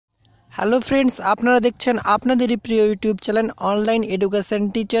Hello friends, আপনারা দেখছেন আপনাদেরই প্রিয় YouTube channel online education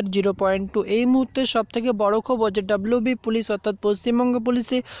teacher 0.2। এই মুহূর্তে সবথেকে বড় খবর যে ডব্লিউবি পুলিশ অর্থাৎ পশ্চিমবঙ্গ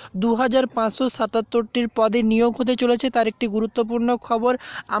পুলিশে 2577টির পদে নিয়োগ হতে চলেছে। তার একটি গুরুত্বপূর্ণ খবর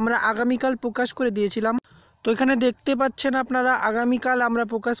আমরা আগামীকাল প্রকাশ করে দিয়েছিলাম। তো এখানে দেখতে পাচ্ছেন আপনারা, আগামীকাল আমরা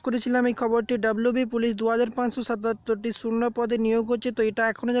প্রকাশ করেছিলাম এই খবরটি। ডব্লিউবি পুলিশ 2577টি শূন্য পদে নিয়োগ হচ্ছে। তো এটা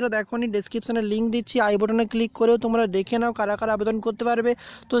এখনও যারা দেখোনি, ডেসক্রিপশানে লিঙ্ক দিচ্ছি, আই বটনে ক্লিক করেও তোমরা দেখে নাও কারা কারা আবেদন করতে পারবে।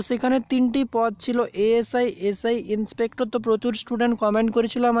 তো সেখানে 3টি পদ ছিল, এএসআই, এসআই, ইন্সপেক্টর। তো প্রচুর স্টুডেন্ট কমেন্ট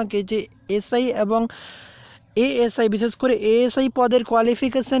করেছিল আমাকে যে এসআই এবং এএসআই, বিশেষ করে এএসআই পদের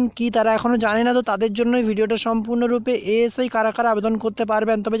কোয়ালিফিকেশান কি তারা এখনও জানে না। তো তাদের জন্যই ভিডিওটা সম্পূর্ণরূপে এএসআই কারা কারা আবেদন করতে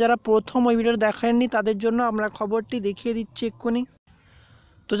পারবেন। তবে যারা প্রথম ওই ভিডিওটা দেখেননি তাদের জন্য আমরা খবরটি দেখিয়ে দিচ্ছি এক্ষুনি।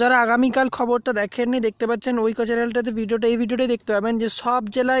 তো যারা আগামীকাল খবরটা দেখেননি, দেখতে পাচ্ছেন ওই চ্যানেলটাতে এই ভিডিওটাই দেখতে পাবেন যে সব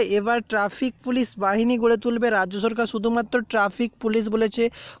জেলায় এবার ট্রাফিক পুলিশ বাহিনী গড়ে তুলবে রাজ্য সরকার। শুধুমাত্র ট্রাফিক পুলিশ বলেছে,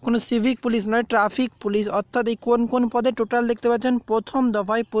 কোনো সিভিক পুলিশ নয়, ট্রাফিক পুলিশ। অর্থাৎ এই কোন কোন পদে টোটাল দেখতে পাচ্ছেন প্রথম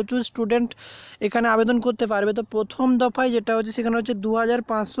দফায় প্রচুর স্টুডেন্ট এখানে আবেদন করতে পারবে। তো প্রথম দফায় যেটা হচ্ছে সেখানে হচ্ছে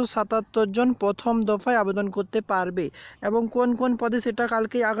 2577 জন প্রথম দফায় আবেদন করতে পারবে। এবং কোন কোন পদে সেটা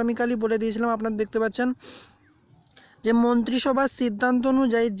আগামীকালই বলে দিয়েছিলাম। আপনারা দেখতে পাচ্ছেন যে মন্ত্রিসভার সিদ্ধান্ত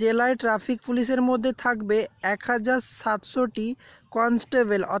অনুযায়ী জেলায় ট্রাফিক পুলিশের মধ্যে থাকবে 1700টি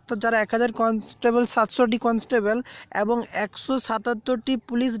কনস্টেবল, অর্থাৎ যারা 1000 কনস্টেবল, 700টি কনস্টেবল এবং 177টি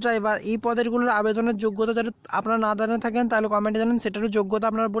পুলিশ ড্রাইভার। এই পদেরগুলোর আবেদনের যোগ্যতা যারা আপনারা না জানে থাকেন তাহলে কমেন্টে জানেন, সেটারও যোগ্যতা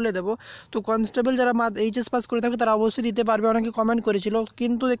আপনারা বলে দেবো। তো কনস্টেবল যারা এইচএস পাস করে থাকবে তারা অবশ্যই দিতে পারবে, অনেকে কমেন্ট করেছিল।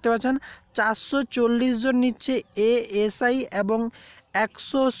 কিন্তু দেখতে পাচ্ছেন 440 জন নিচ্ছে এএসআই এবং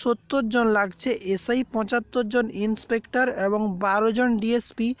 170 জন লাগছে এসআই, 75 জন ইন্সপেক্টর এবং 12 জন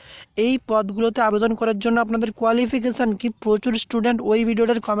ডিএসপি। এই পদগুলোতে আবেদন করার জন্য আপনাদের কোয়ালিফিকেশান কি প্রচুর স্টুডেন্ট ওই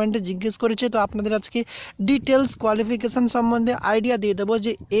ভিডিওটার কমেন্টে জিজ্ঞেস করেছে। তো আপনাদের আজকে ডিটেলস কোয়ালিফিকেশান সম্বন্ধে আইডিয়া দিয়ে দেবো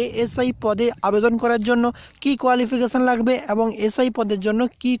যে এএসআই পদে আবেদন করার জন্য কি কোয়ালিফিকেশান লাগবে এবং এসআই পদের জন্য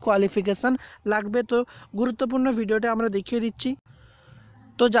কি কোয়ালিফিকেশান লাগবে। তো গুরুত্বপূর্ণ ভিডিওটা আমরা দেখিয়ে দিচ্ছি।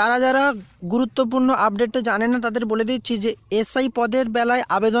 তো যারা যারা গুরুত্বপূর্ণ আপডেটটা জানে না তাদের বলে দিচ্ছি যে এসআই পদের বেলায়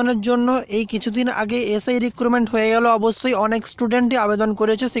আবেদনের জন্য এই কিছুদিন আগে এসআই রিক্রুটমেন্ট হয়ে গেল। অবশ্যই অনেক স্টুডেন্টই আবেদন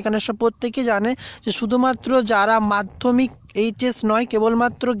করেছে। সেখানে সব প্রত্যেকেই জানে যে শুধুমাত্র যারা মাধ্যমিক এইচএস নয়,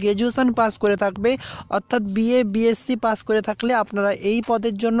 কেবলমাত্র গ্র্যাজুয়েশন পাস করে থাকবে, অর্থাৎ বিএ বিএসসি পাস করে থাকলে আপনারা এই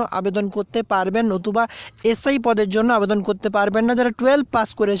পদের জন্য আবেদন করতে পারবেন, নতুবা এসআই পদের জন্য আবেদন করতে পারবেন না। যারা 12 পাস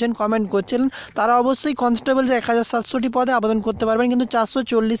করেছেন, কমেন্ট করছিলেন, তারা অবশ্যই কনস্টেবল যে 1700টি পদে আবেদন করতে পারবেন, কিন্তু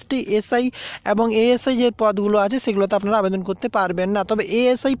 440টি এসআই এবং এএসআই যে পদগুলো আছে সেগুলোতে আপনারা আবেদন করতে পারবেন না। তবে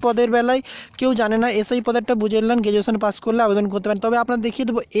এএসআই পদের বেলায় কেউ জানে না, এসআই পদেরটা বুঝে নিলেন, গ্র্যাজুয়েশন পাস করলে আবেদন করতে পারেন। তবে আপনারা দেখিয়ে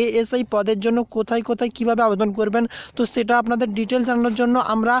দেবো এএসআই পদের জন্য কোথায় কোথায় কীভাবে আবেদন করবেন। তো সেটা আপনাদের ডিটেলস জানানোর জন্য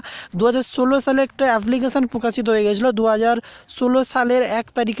আমরা 2016 সালে একটা অ্যাপ্লিকেশান প্রকাশিত হয়ে গেছিলো 2016 সালের 1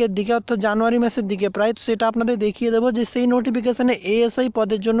 তারিখের দিকে, অর্থাৎ জানুয়ারি মাসের দিকে প্রায়। তো সেটা আপনাদের দেখিয়ে দেবো যে সেই নোটিফিকেশানে এএসআই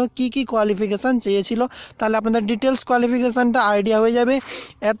পদের জন্য কি কি কোয়ালিফিকেশান চেয়েছিল। তাহলে আপনাদের ডিটেলস কোয়ালিফিকেশানটা আইডিয়া হয়ে যাবে।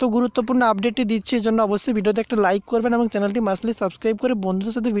 এত গুরুত্বপূর্ণ আপডেটটি দিচ্ছি, এর জন্য অবশ্যই ভিডিওতে একটা লাইক করবেন এবং চ্যানেলটি মাস্টলি সাবস্ক্রাইব করে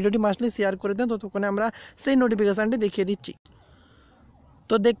বন্ধুদের সাথে ভিডিওটি মাস্টলি শেয়ার করে দেন। ততক্ষণে আমরা সেই নোটিফিকেশানটি দেখিয়ে দিচ্ছি।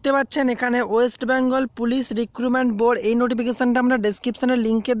 তো দেখতে পাচ্ছেন এখানে West Bengal police recruitment board, এই নোটিফিকেশানটা আমরা ডেসক্রিপশানে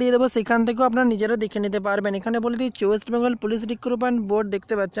লিঙ্কে দিয়ে দেবো, সেখান থেকেও আপনারা নিজেরা দেখে নিতে পারবেন। এখানে বলে দিচ্ছি West Bengal police recruitment board,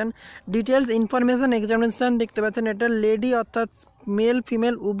 দেখতে পাচ্ছেন ডিটেলস ইনফরমেশান এক্সামিনেশান, দেখতে পাচ্ছেন এটা লেডি অর্থাৎ মেল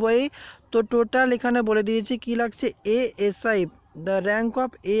ফিমেল উভয়ই। তো টোটাল এখানে বলে দিয়েছি কি লাগছে, ASI the rank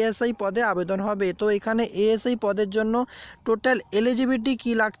of ASI পদে আবেদন হবে। তো এখানে এএসআই পদের জন্য টোটাল এলিজিবিলিটি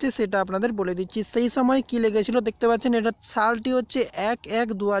কি লাগছে সেটা আপনাদের বলে দিচ্ছি। সেই সময় কি লেগেছিল দেখতে পাচ্ছেন, এটা সালটি হচ্ছে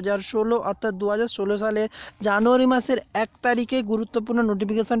 1/1/2016, অর্থাৎ 2016 সালের জানুয়ারি মাসের 1 তারিখে গুরুত্বপূর্ণ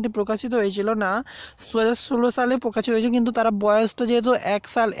নোটিফিকেশানটি প্রকাশিত হয়েছিল। না, 2016 সালে প্রকাশিত হয়েছে, কিন্তু তারা বয়সটা যেহেতু 1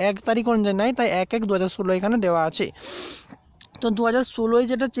 সাল 1 তারিখ অনুযায়ী নাই, তাই 1/1/2016 এখানে দেওয়া আছে। তো 2016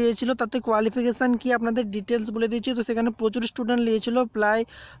 যেটা চেয়েছিল তাতে কোয়ালিফিকেশান কি আপনাদের ডিটেলস বলে দিচ্ছি। তো সেখানে প্রচুর স্টুডেন্ট নিয়েছিল,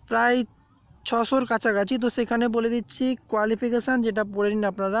 প্রায় 600-র কাছাকাছি। তো সেখানে বলে দিচ্ছি কোয়ালিফিকেশান যেটা পড়ে নিন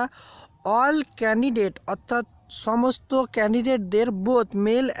আপনারা। অল ক্যান্ডিডেট, অর্থাৎ সমস্ত ক্যান্ডিডেটদের, বোথ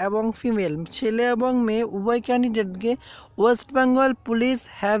মেল এবং ফিমেল, ছেলে এবং মেয়ে উভয় ক্যান্ডিডেটকে, West Bengal police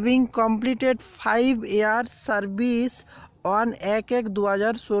having completed 5 year service on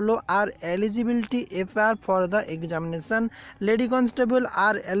 1/1/2016 are eligibility FR for the examination. Lady constable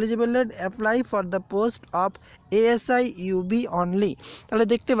are eligible to apply for the post of ASI UB only. তাহলে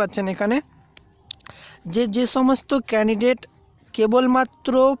দেখতে পাচ্ছেন এখানে যে সমস্ত ক্যান্ডিডেট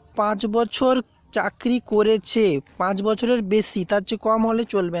কেবলমাত্র 5 বছর চাকরি করেছে, 5 বছরের বেশি, তার চেয়ে কম হলে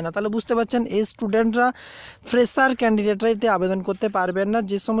চলবে না। তাহলে বুঝতে পারছেন এই স্টুডেন্টরা, ফ্রেশার ক্যান্ডিডেটরা এতে আবেদন করতে পারবেন না।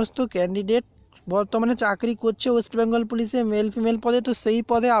 যে সমস্ত ক্যান্ডিডেট বর্তমানে চাকরি করছে ওয়েস্ট বেঙ্গল পুলিশে মেল ফিমেল পদে, তো সেই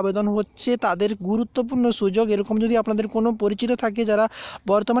পদে আবেদন হচ্ছে। তাদের গুরুত্বপূর্ণ সুযোগ, এরকম যদি আপনাদের কোনো পরিচিত থাকে যারা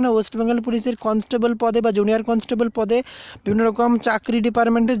বর্তমানে ওয়েস্ট বেঙ্গল পুলিশের কনস্টেবল পদে বা জুনিয়র কনস্টেবল পদে বিভিন্ন রকম চাকরি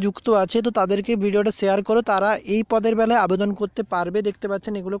ডিপার্টমেন্টে যুক্ত আছে, তো তাদেরকে ভিডিওটা শেয়ার করো, তারা এই পদের বেলায় আবেদন করতে পারবে। দেখতে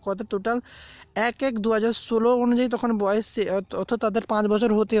পাচ্ছেন এগুলো কত, টোটাল 1/1/2016 অনুযায়ী তখন বয়স অর্থাৎ তাদের 5 বছর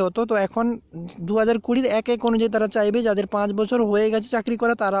হতে হতো, তো এখন 2020 1/1 অনুযায়ী তারা চাইবে যাদের 5 বছর হয়ে গেছে চাকরি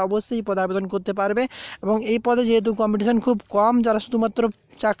করা তারা অবশ্যই এই পদে আবেদন করতে পারবে। এবং এই পদে যেহেতু কম্পিটিশান খুব কম, যারা শুধুমাত্র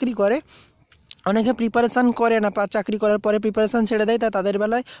চাকরি করে, অনেকে প্রিপারেশান করে না, চাকরি করার পরে প্রিপারেশান ছেড়ে দেয়, তাই তাদের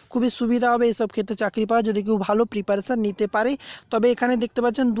বেলায় খুবই সুবিধা হবে এইসব ক্ষেত্রে চাকরি পাওয়া যদি কেউ ভালো প্রিপারেশান নিতে পারে। তবে এখানে দেখতে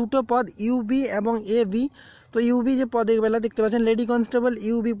পাচ্ছেন দুটো পদ ইউবি এবং এবি। তো ইউবি যে পদের বেলা দেখতে পাচ্ছেন লেডি কনস্টেবল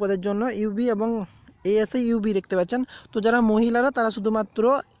ইউবি পদের জন্য ইউবি এবং এএসআই ইউবি দেখতে পাচ্ছেন। তো যারা মহিলারা তারা শুধুমাত্র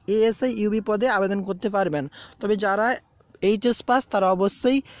এএসআই ইউবি পদে আবেদন করতে পারবেন। তবে যারা এইচএস পাস তারা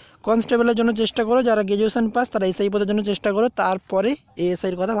অবশ্যই কনস্টেবলের জন্য চেষ্টা করো, যারা গ্র্যাজুয়েশন পাস তারা এসআই পদের জন্য চেষ্টা করো, তারপরে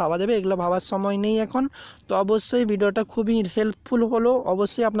এএসআইয়ের কথা ভাবা যাবে, এগুলো ভাবার সময় নেই এখন। তো অবশ্যই ভিডিওটা খুবই হেল্পফুল হলো,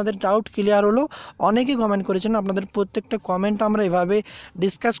 অবশ্যই আপনাদের ডাউট ক্লিয়ার হলো। অনেকেই কমেন্ট করেছেন, আপনাদের প্রত্যেকটা কমেন্ট আমরা এভাবে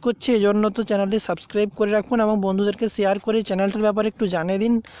ডিসকাস করছি, এজন্য তো চ্যানেলটি সাবস্ক্রাইব করে রাখুন এবং বন্ধুদেরকে শেয়ার করে চ্যানেলটার ব্যাপারে একটু জানিয়ে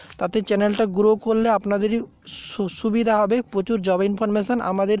দিন, তাতে চ্যানেলটা গ্রো করলে আপনাদেরই সুবিধা হবে। প্রচুর জব ইনফরমেশান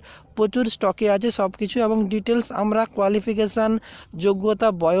আমাদের প্রচুর স্টকে আছে সব কিছু, এবং ডিটেলস আমরা কোয়ালিফিকেশান, যোগ্যতা,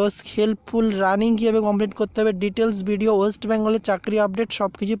 বয়স, হেল্পফুল, রানিং কীভাবে কমপ্লিট করতে হবে, ডিটেলস ভিডিও, ওয়েস্ট বেঙ্গলের চাকরি আপডেট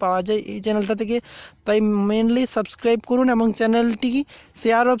সব কিছু পাওয়া যায় এই চ্যানেলটা থেকে। তাই মেনলি সাবস্ক্রাইব করুন এবং চ্যানেলটি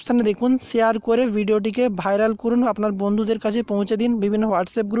শেয়ার অপশানে দেখুন, শেয়ার করে ভিডিওটিকে ভাইরাল করুন, আপনার বন্ধুদের কাছে পৌঁছে দিন বিভিন্ন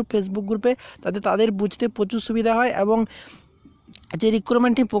হোয়াটসঅ্যাপ গ্রুপ, ফেসবুক গ্রুপে, তাতে তাদের বুঝতে প্রচুর সুবিধা হয়। এবং যে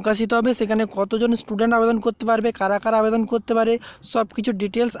রিক্রুটমেন্টটি প্রকাশিত হবে সেখানে কতজন স্টুডেন্ট আবেদন করতে পারবে, কারা কারা আবেদন করতে পারে, সব কিছু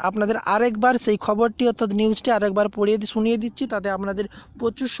ডিটেলস আপনাদের আরেকবার সেই খবরটি অর্থাৎ নিউজটি আরেকবার শুনিয়ে দিচ্ছি, তাতে আপনাদের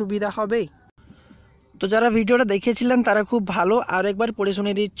প্রচুর সুবিধা হবে। তো যারা ভিডিওটা দেখেছিলেন তারা খুব ভালো, আরেকবার পড়ে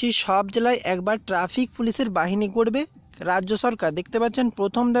শুনিয়ে দিচ্ছি। সব জেলায় একবার ট্রাফিক পুলিশের বাহিনী করবে রাজ্য সরকার। দেখতে পাচ্ছেন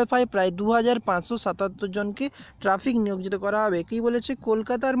প্রথম দফায় প্রায় 2577 জনকে ট্রাফিক নিয়োজিত করা হবে। কী বলেছে,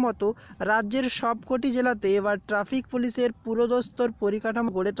 কলকাতার মতো রাজ্যের সবকটি জেলাতে এবার ট্রাফিক পুলিশের পুরোদস্তর পরিকাঠামো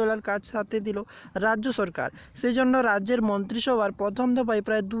গড়ে তোলার কাজ হাতে দিল রাজ্য সরকার। সেই জন্য রাজ্যের মন্ত্রিসভার প্রথম দফায়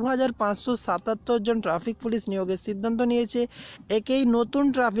প্রায় 2577 জন ট্রাফিক পুলিশ নিয়োগের সিদ্ধান্ত নিয়েছে। একেই নতুন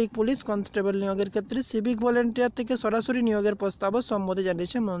ট্রাফিক পুলিশ কনস্টেবল নিয়োগের ক্ষেত্রে সিভিক ভলেন্টিয়ার থেকে সরাসরি নিয়োগের প্রস্তাবও সম্মতি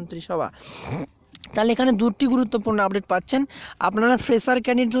জানিয়েছে মন্ত্রিসভা। তাহলে এখানে দুটি গুরুত্বপূর্ণ আপডেট পাচ্ছেন, আপনারা ফ্রেশার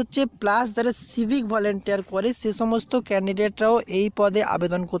ক্যান্ডিডেট হচ্ছে, প্লাস যারা সিভিক ভলেন্টিয়ার করে সে সমস্ত ক্যান্ডিডেটরাও এই পদে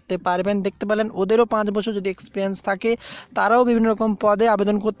আবেদন করতে পারবেন। দেখতে পেলেন ওদেরও 5 বছর যদি এক্সপিরিয়েন্স থাকে তারাও বিভিন্ন রকম পদে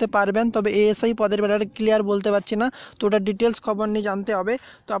আবেদন করতে পারবেন। তবে এএসআই পদের বেলাটা ক্লিয়ার বলতে পারছি না, তো ওটা ডিটেলস খবর নিয়ে জানতে হবে।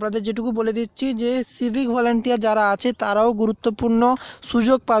 তো আপনাদের যেটুকু বলে দিচ্ছি যে সিভিক ভলেন্টিয়ার যারা আছে তারাও গুরুত্বপূর্ণ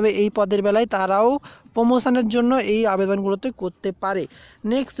সুযোগ পাবে এই পদের বেলায়, তারাও প্রমোশনের জন্য এই আবেদনগুলোতে করতে পারে।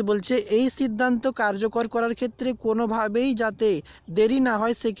 নেক্সট বলছে, এই সিদ্ধান্ত কার্যকর করার ক্ষেত্রে কোনোভাবেই যাতে দেরি না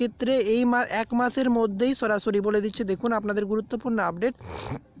হয়, সেক্ষেত্রে এই 1 মাসের মধ্যেই সরাসরি বলে দিচ্ছে। দেখুন আপনাদের গুরুত্বপূর্ণ আপডেট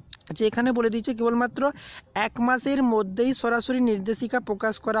যে এখানে বলে দিচ্ছে কেবলমাত্র 1 মাসের মধ্যেই সরাসরি নির্দেশিকা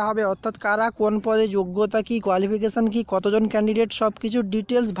প্রকাশ করা হবে, অর্থাৎ কারা কোন পদে, যোগ্যতা কী, কোয়ালিফিকেশান কী, কতজন ক্যান্ডিডেট, সব কিছু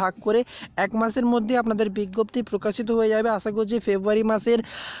ডিটেলস ভাগ করে 1 মাসের মধ্যে আপনাদের বিজ্ঞপ্তি প্রকাশিত হয়ে যাবে। আশা করছি ফেব্রুয়ারি মাসের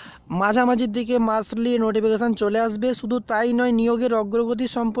মাঝামাঝির দিকে মাসলি নোটিফিকেশান চলে আসবে। শুধু তাই নয়, নিয়োগের অগ্রগতি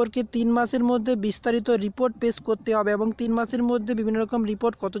সম্পর্কে 3 মাসের মধ্যে বিস্তারিত রিপোর্ট পেশ করতে হবে, এবং 3 মাসের মধ্যে বিভিন্ন রকম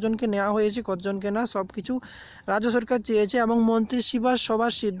রিপোর্ট, কতজনকে নেওয়া হয়েছে কতজনকে না, সব কিছু রাজ্য সরকার চেয়েছে। এবং মন্ত্রিসভার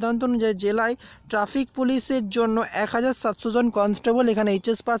সিদ্ধান্ত অনুযায়ী জেলায় ট্রাফিক পুলিশের জন্য 1700 জন কনস্টেবল, এখানে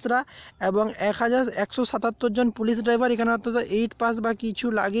এইচএস পাসরা, এবং 1177 জন পুলিশ ড্রাইভার, এখানে অর্থাৎ 8 পাস বা কিছু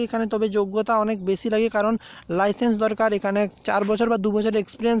লাগে এখানে, তবে যোগ্যতা অনেক বেশি লাগে কারণ লাইসেন্স দরকার, এখানে 4 বছর বা 2 বছর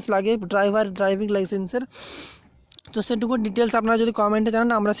এক্সপিরিয়েন্স লাগে ড্রাইভিং লাইসেন্সের। তো সেটুকু ডিটেলস আপনারা যদি কমেন্টে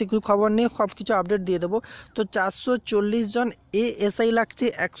জানান আমরা সেগুলো খবর নিয়ে সব কিছু আপডেট দিয়ে দেবো। তো 440 জন এএসআই লাগছে,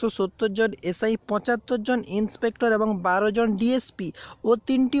 170 জন এসআই, 75 জন ইন্সপেক্টর এবং 12 জন ডিএসপি ও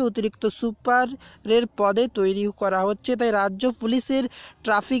 3টি অতিরিক্ত সুপারের পদে তৈরি করা হচ্ছে। তাই রাজ্য পুলিশের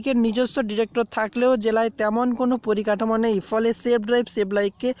ট্রাফিকের নিজস্ব ডিরেক্টর থাকলেও জেলায় তেমন কোনো পরিকাঠামো নেই, ফলে সেফ ড্রাইভ সেভ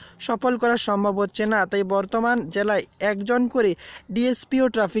লাইফকে সফল করা সম্ভব হচ্ছে না। তাই বর্তমান জেলায় 1 জন করে ডিএসপি ও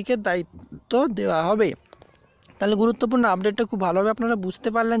ট্রাফিকের দায়িত্ব দেওয়া হবে। তাহলে গুরুত্বপূর্ণ আপডেটটা খুব ভালোভাবে আপনারা বুঝতে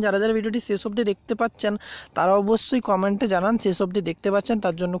পারলেন। যারা যারা ভিডিওটি শেষ অবধি দেখতে পাচ্ছেন তারা অবশ্যই কমেন্টে জানান শেষ অবধি দেখতে পাচ্ছেন,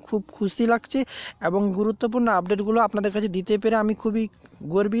 তার জন্য খুব খুশি লাগছে। এবং গুরুত্বপূর্ণ আপডেটগুলো আপনাদের কাছে দিতে পেরে আমি খুবই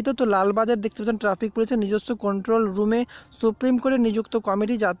গর্বিত। তো লালবাজার দেখতে পাচ্ছেন ট্রাফিক পুলিশের নিজস্ব কন্ট্রোল রুমে সুপ্রিম কোর্টে নিযুক্ত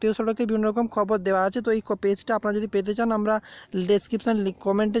কমিটি, জাতীয় সড়কে বিভিন্ন রকম খবর দেওয়া আছে। তো এই পেজটা আপনারা যদি পেতে চান আমরা ডেসক্রিপশান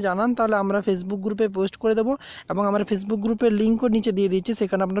কমেন্টে জানান, তাহলে আমরা ফেসবুক গ্রুপে পোস্ট করে দেবো এবং আমরা ফেসবুক গ্রুপের লিঙ্কও নিচে দিয়ে দিচ্ছি,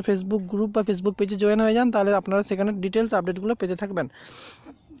 সেখানে আপনারা ফেসবুক গ্রুপ বা ফেসবুক পেজে জয়েন হয়ে যান, তাহলে আপনারা সেখানে ডিটেলস আপডেটগুলো পেতে থাকবেন।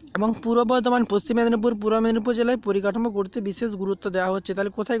 এবং পূর্ব বর্ধমান, পশ্চিম মেদিনীপুর, পূর্ব মেদিনীপুর জেলায় পরিকাঠামো করতে বিশেষ গুরুত্ব দেওয়া হচ্ছে।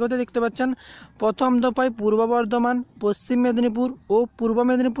 তাহলে কোথায় কোথায় দেখতে পাচ্ছেন, প্রথম দফায় পূর্ব বর্ধমান, পশ্চিম মেদিনীপুর ও পূর্ব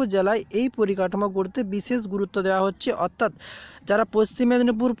মেদিনীপুর জেলায় এই পরিকাঠামো করতে বিশেষ গুরুত্ব দেওয়া হচ্ছে। অর্থাৎ যারা পশ্চিম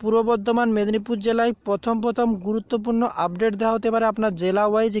মেদিনীপুর, পূর্ব বর্ধমান, মেদিনীপুর জেলায় প্রথম গুরুত্বপূর্ণ আপডেট দেওয়া হতে পারে, আপনার জেলা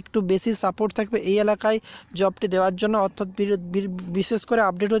ওয়াইজ একটু বেশি সাপোর্ট থাকবে এই এলাকায় জবটি দেওয়ার জন্য। অর্থাৎ বিশেষ করে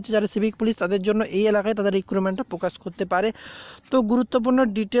আপডেট হচ্ছে যারা সিভিক পুলিশ তাদের জন্য এই এলাকায় তাদের রিক্রুটমেন্টটা প্রকাশ করতে পারে। তো গুরুত্বপূর্ণ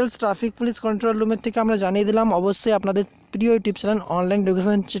ডিটেলস ট্রাফিক পুলিশ কন্ট্রোল রুমের থেকে আমরা জানিয়ে দিলাম। অবশ্যই আপনাদের প্রিয় ইউটিউব চ্যানেল অনলাইন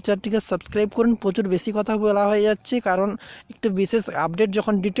এডুকেশন চ্যানেলটিকে সাবস্ক্রাইব করুন। প্রচুর বেশি কথা বলা হয়ে যাচ্ছে, কারণ একটু বিশেষ আপডেট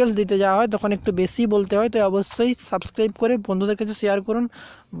যখন ডিটেলস দিতে যাওয়া হয় তখন একটু বেশি বলতে হয়। তো অবশ্যই সাবস্ক্রাইব করে বন্ধুদের কাছে শেয়ার করুন।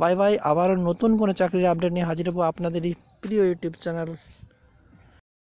 Bye bye. আবারও নতুন কোনো চাকরির আপডেট নিয়ে হাজির হবো আপনাদের এই প্রিয় ইউটিউব চ্যানেল।